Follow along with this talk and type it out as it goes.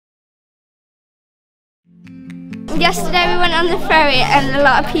Yesterday we went on the ferry and a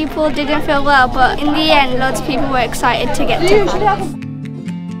lot of people didn't feel well, but in the end loads of people were excited to get to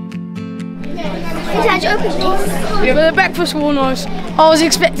Yeah, but the breakfast was nice. I was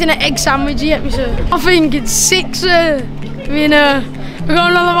expecting an egg sandwich yet, I think it's 6. I mean, we're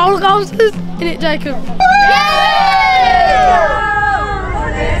going on the roller coasters, isn't it, Jacob?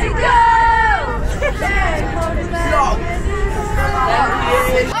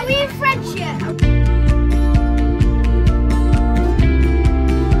 Are we in French yet?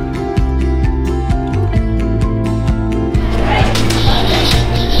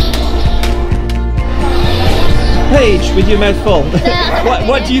 Paige, with your mouth full.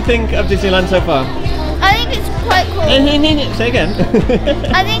 What do you think of Disneyland so far? I think it's quite cool. Say again.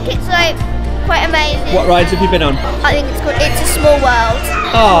 I think it's like quite amazing. What rides have you been on? I think it's called It's a Small World.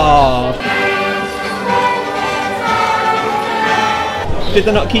 Oh. Did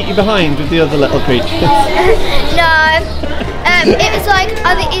they not keep you behind with the other little creatures? No. It was like,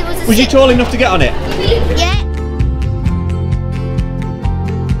 I think it was. Was you tall enough to get on it? Yeah.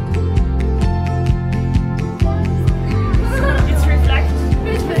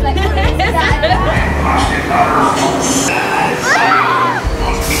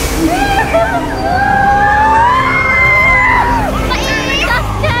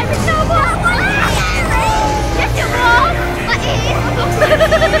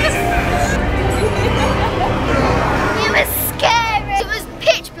 It was scary. It was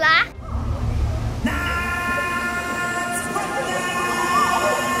pitch black.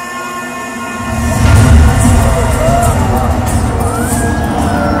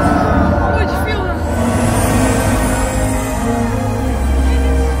 What did you feel?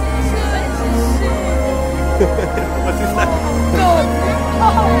 What's this like?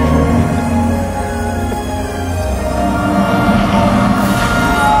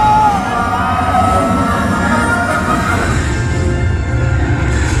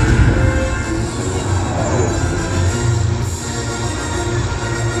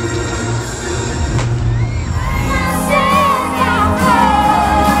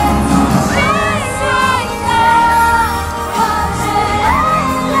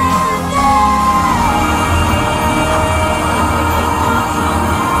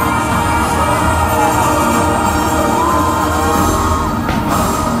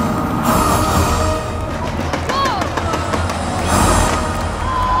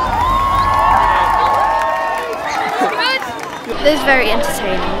 It was very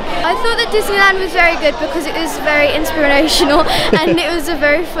entertaining. I thought that Disneyland was very good because it was very inspirational and it was a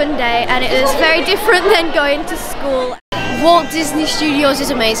very fun day and it was very different than going to school. Walt Disney Studios is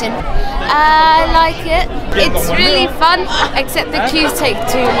amazing. I like it. It's really fun, except the queues take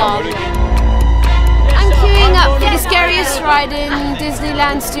too long. I'm queuing up for the scariest ride in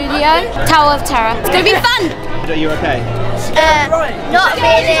Disneyland Studio, Tower of Terror. It's gonna be fun! Are you okay? Not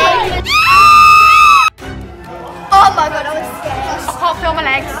really. Oh my god, I was scared. I can't feel my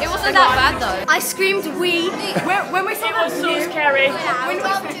legs. It wasn't that bad though. I screamed wee. When we saw it was so scary. It's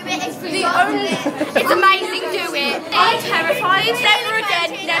amazing, do it. I'm terrified. Never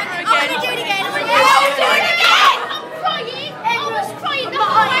again, never again. I want to do it again. I'll do it again! I'm crying. I was crying the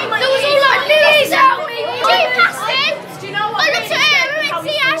whole time. There was all like lilies out me. She passed him. Do you know what? I looked at him. I went,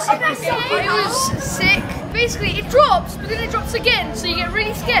 see how she passed him. It was sick. Basically, it drops, but then it drops again, so you get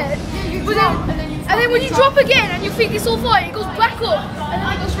really scared. And then when you drop again and you think it's all fine, it goes back up, and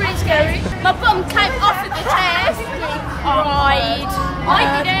then it goes really scary. My bum came off at the chairs. Ride.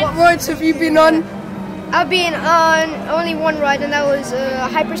 I didn't. What rides have you been on? I've been on only one ride, and that was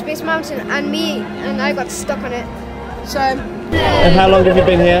Hyperspace Mountain, and I got stuck on it. So. And how long have you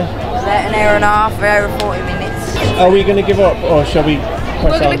been here? An hour and a half, over 40 minutes. Are we going to give up, or shall we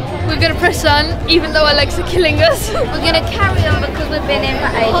press on? We're gonna press on, even though our legs are killing us. We're gonna carry on because we've been in for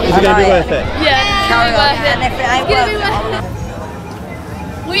ages. Is it going to be worth it? Yeah, Carry on, worth it. and if it ain't It's gonna be worth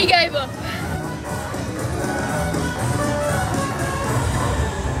worth it. We gave up.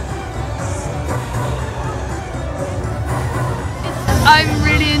 I'm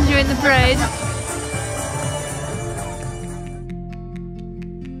really enjoying the parade.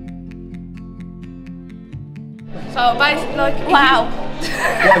 So basically, like, Wow.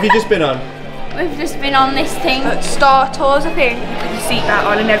 What have you just been on? We've just been on this thing. Star Tours, I think. You put your seatbelt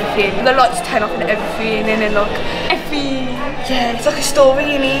on and everything. The lights turn off and everything, and then like everything. Yeah, it's like a story,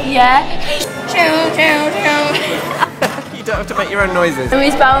 innit? Yeah. You don't have to make your own noises. And we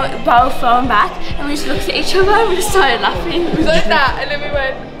both thrown back and we just looked at each other and we just started laughing. we like that, and then we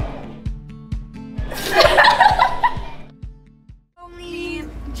went.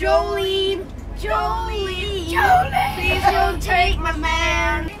 Jolene, Jolene, Jolene, please don't take my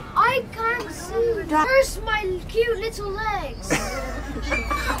man. I can't see. Where's my cute little legs?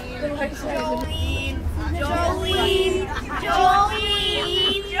 Jolene, Jolene,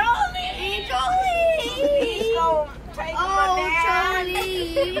 Jolene, Jolene, Jolene. Oh,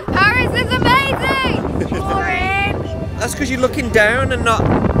 Jolene. Paris is amazing! Boring. That's because you're looking down and not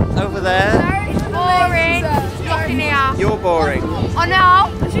over there. Boring. Looking here. You're boring. I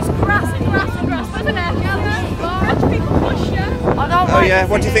know. It's just grass and grass and grass, isn't it? French people push you. I don't Oh like yeah, it.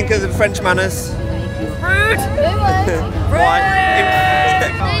 what do you think of the French manners? Rude. Why?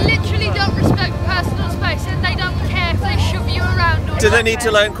 They literally don't respect personal space and they don't care if they shove you around. Or Do they need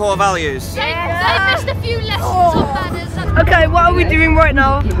to learn core values? They missed a few lessons of manners. Okay, what are we doing right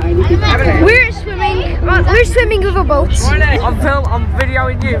now? We're swimming. We're swimming with a boat. I'm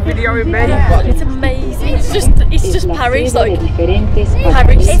videoing you, videoing me. It's amazing. It's just Paris, like Paris.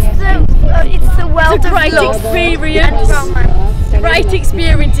 It's the world of Great love. experience. Great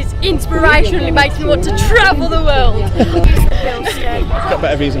experience. It's inspirational. It makes me want to travel the world. Got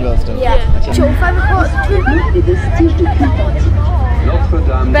better views in Wilston. Till 5 o'clock.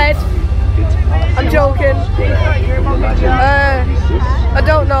 Bed. I'm joking. I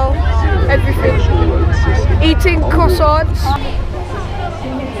don't know. Everything. Eating croissants.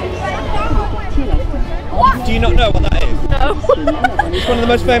 Do you not know what that is? No. It's one of the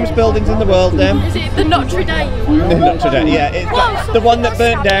most famous buildings in the world then. Is it the Notre Dame? No, Notre Dame, yeah. It's the one that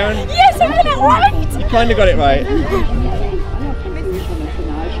burnt down. Yes, I got it right. You kind of got it right.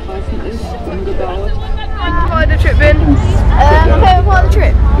 Part of the trip in. Favorite part of the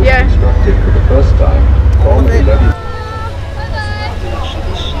trip? Yeah.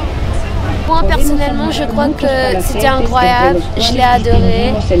 Moi personnellement, je crois que c'était incroyable, je l'ai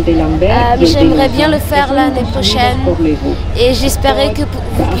adoré. J'aimerais bien le faire l'année prochaine et j'espérais que vous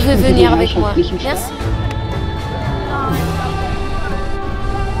pouvez venir avec moi. Merci.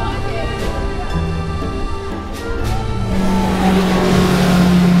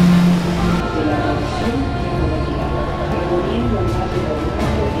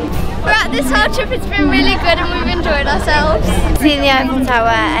 This whole trip has been really good and we've enjoyed ourselves. Seeing the Eiffel Tower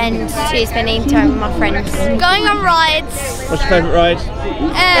and spending time with my friends. Going on rides. What's your favourite ride?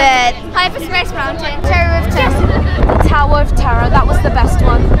 Hyperspace Mountain. Tower of Terror. The Tower of Terror, that was the best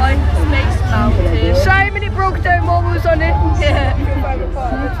one. Simon, it broke down while we was on it. Yeah.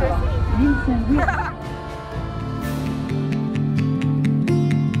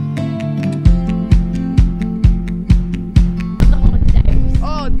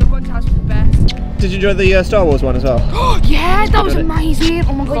 Oh, the hot house was the best. Did you enjoy the Star Wars one as well? Yeah, that was amazing.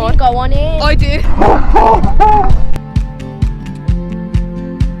 Oh my god. Go on in. I did.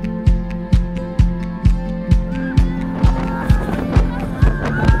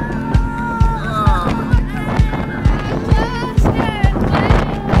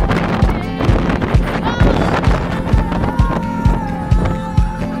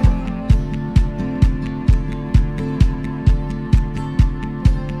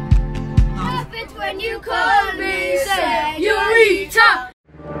 When you call me señorita.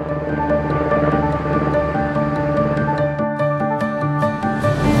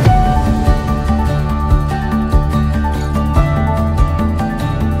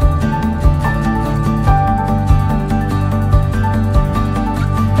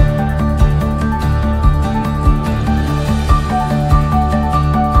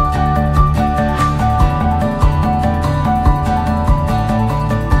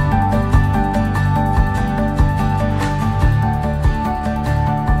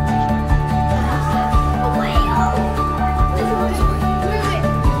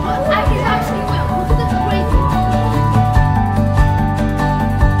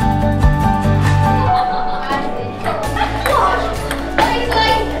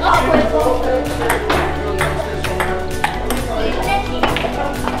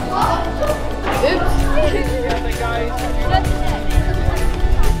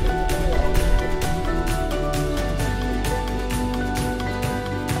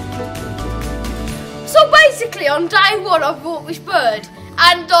 So basically, on day one, I bought this bird,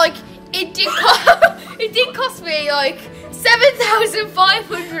 and like it did cost me like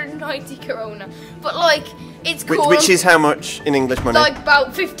 7,590 krona. But like it's cool. Which is how much in English money? Like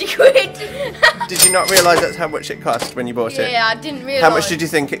about 50 quid. Did you not realise that's how much it cost when you bought it? Yeah, I didn't realise. How much did you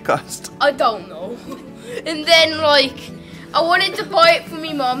think it cost? I don't know. And then like I wanted to buy it for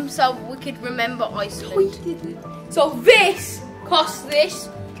me mum so we could remember Iceland. So this cost this.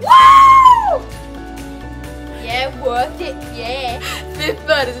 Woo! Yeah, worth it, yeah. This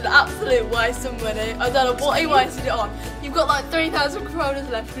bird is an absolute waste of money. I don't know what he wasted it on. You've got like 3,000 kronas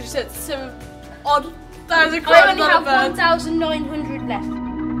left because you said 7,000 I kronas only on a have bird. 1,900 left.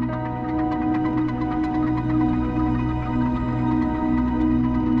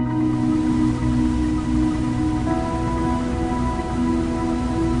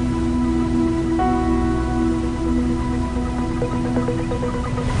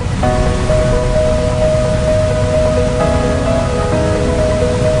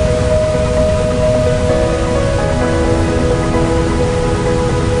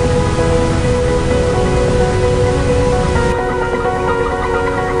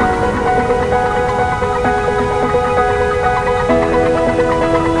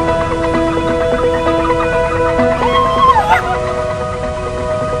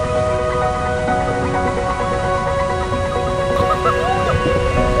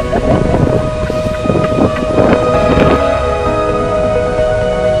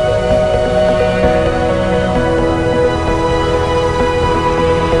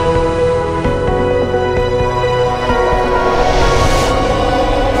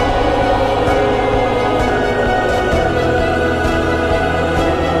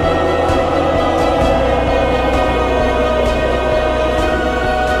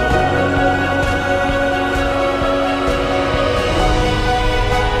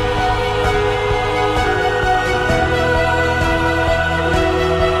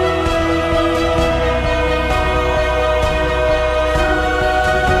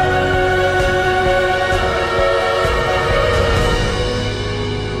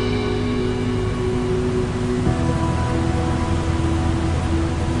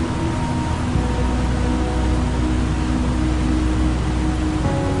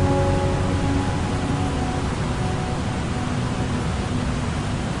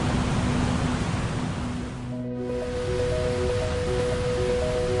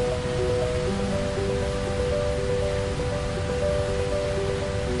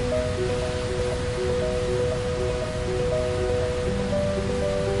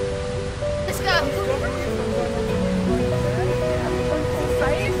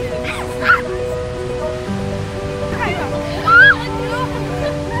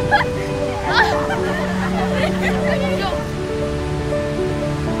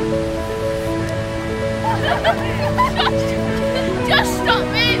 Just stop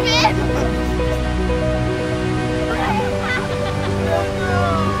moving!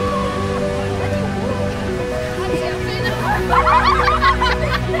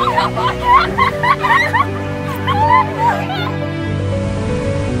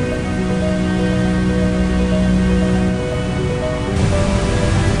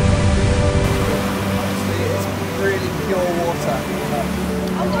 Really pure water.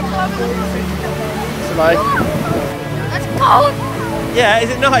 So like, That's cold! yeah, is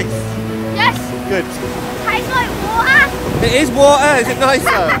it nice? Yes! Good. Tastes like water! It is water, is it nice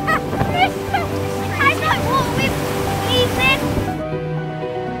though? It tastes like water with leaves in.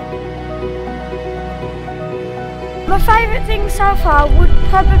 My favourite thing so far would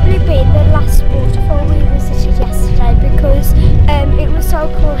probably be the last waterfall we visited yesterday because it was so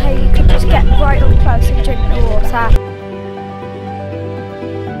cool how you could just get right up close and drink the water.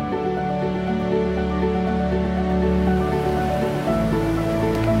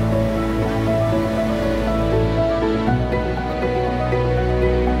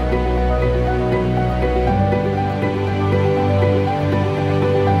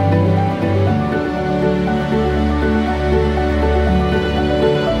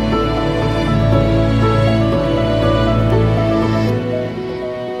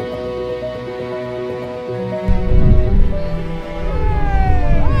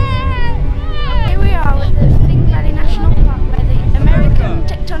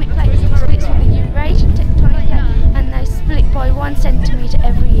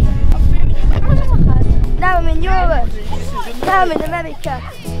 Now I'm in America.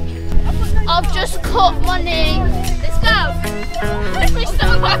 I've just cut my knee. Let's go. We're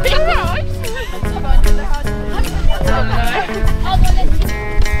so happy, guys.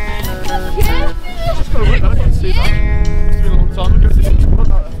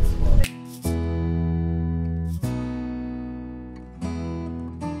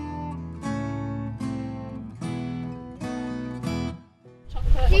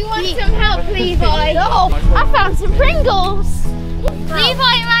 Do you want some help, Levi? Oh, I found some Pringles.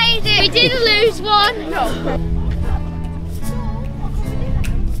 Levi made it. We did lose one. No.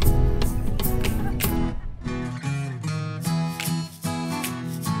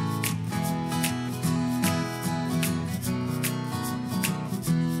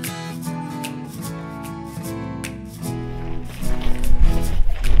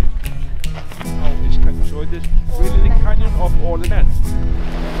 So it is really the canyon of Ormiston.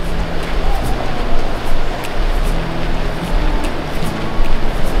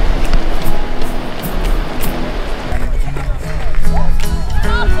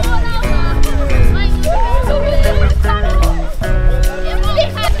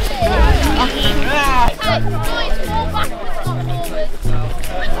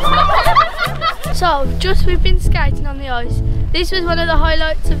 So, just we've been skating on the ice. This was one of the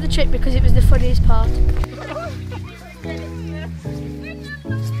highlights of the trip because it was the funniest part.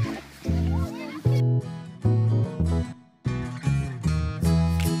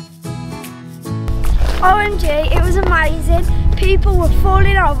 OMG, it was amazing. People were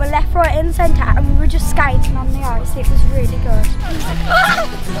falling over left, right and centre and we were just skating on the ice. It was really good.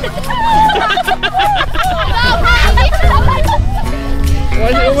 Why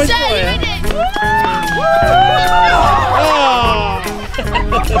is it always fire?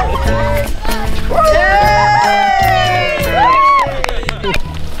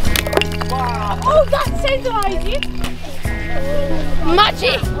 Oh, that sounds amazing.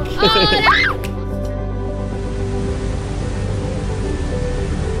 Magic. Oh,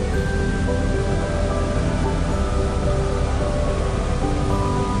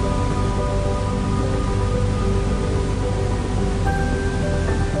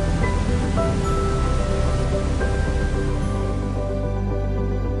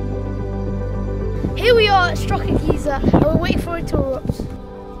 Here we are at Strocket Giza and we're waiting for a tour up.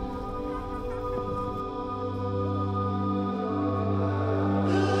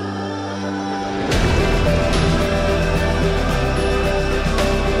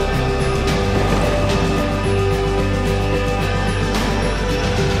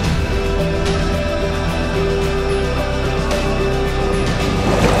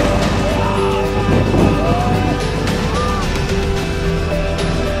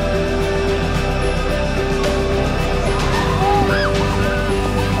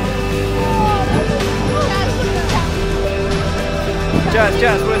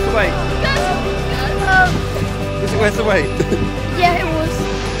 Jazz, where's the wait? Is it worth the wait? Yeah, it was.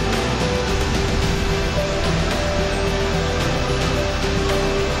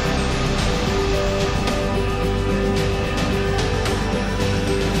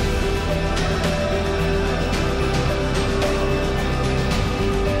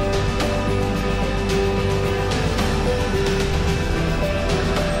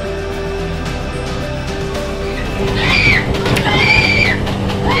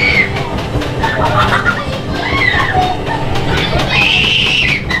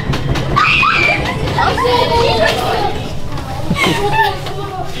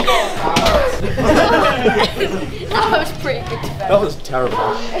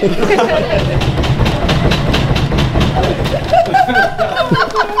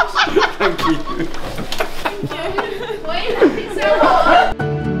 Thank you. Why are you laughing so hard?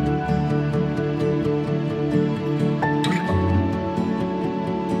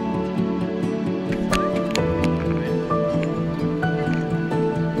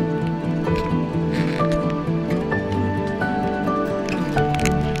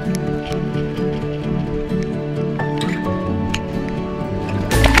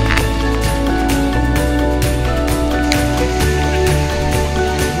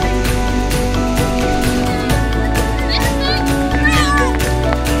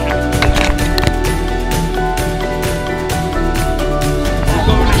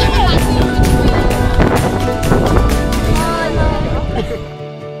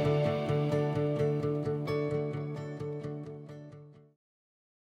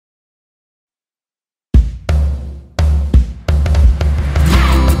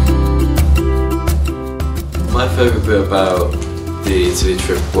 My favourite bit about the Italy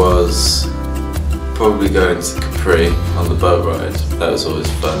trip was probably going to Capri on the boat ride. That was always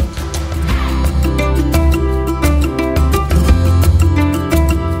fun.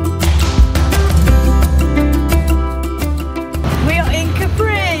 We are in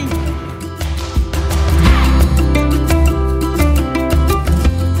Capri!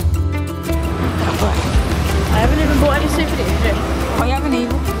 I haven't even bought any souvenirs yet. I haven't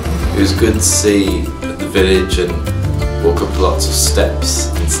either. It was good to see the village and walk up lots of steps.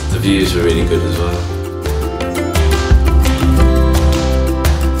 The views were really good as well.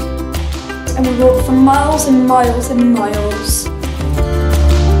 And we walked for miles and miles and miles.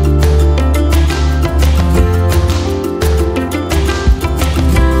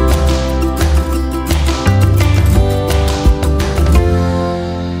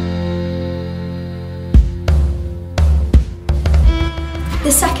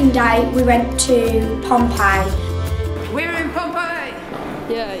 The second day we went to Pompeii. We're in Pompeii!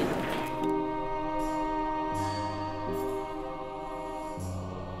 Yay.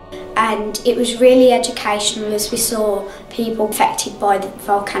 And it was really educational as we saw people affected by the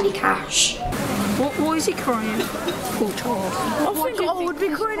volcanic ash. Why is he crying? Poor child. I think I would be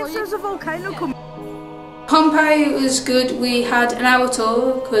crying if there's a volcano coming. Pompeii was good. We had an hour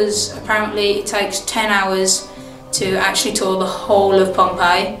tour because apparently it takes 10 hours to actually tour the whole of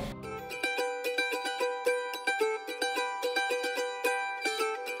Pompeii.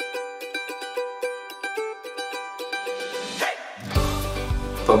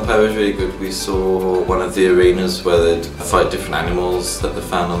 Pompeii was really good. We saw one of the arenas where they'd fight different animals that they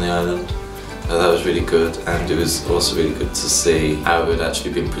found on the island. That was really good, and it was also really good to see how it had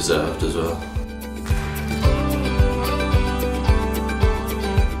actually been preserved as well.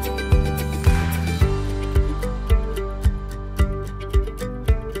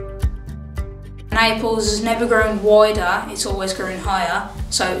 Naples has never grown wider, it's always grown higher.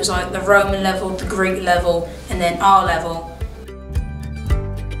 So it was like the Roman level, the Greek level, and then our level.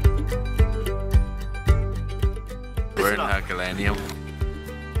 We're in Herculaneum.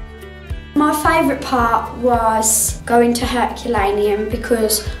 My favourite part was going to Herculaneum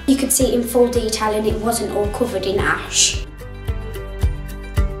because you could see it in full detail and it wasn't all covered in ash.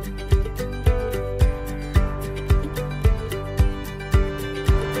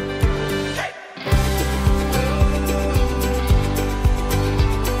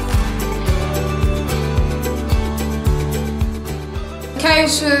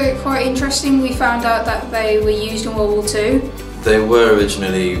 Caves were quite interesting. We found out that they were used in World War II. They were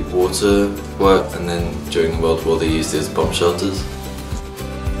originally water work, and then during the World War they used it as bomb shelters.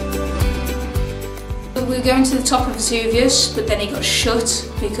 We were going to the top of Vesuvius, but then it got shut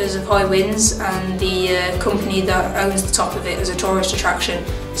because of high winds, and the company that owns the top of it as a tourist attraction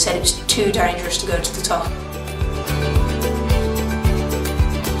said it was too dangerous to go to the top.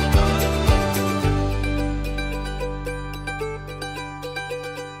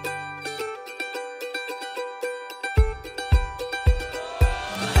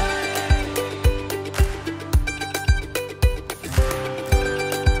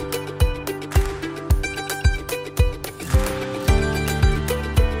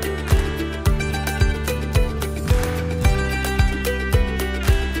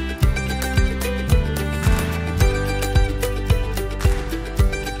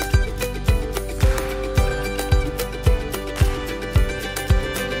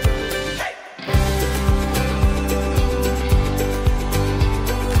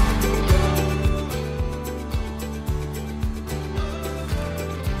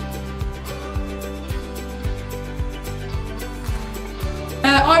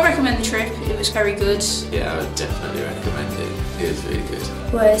 I recommend the trip, it was very good. Yeah, I would definitely recommend it. It was really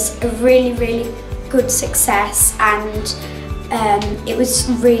good. Was a really good success, and it was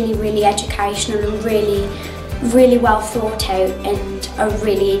really educational and really well thought out, and I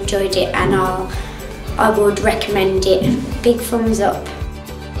really enjoyed it, and I would recommend it. Big thumbs up.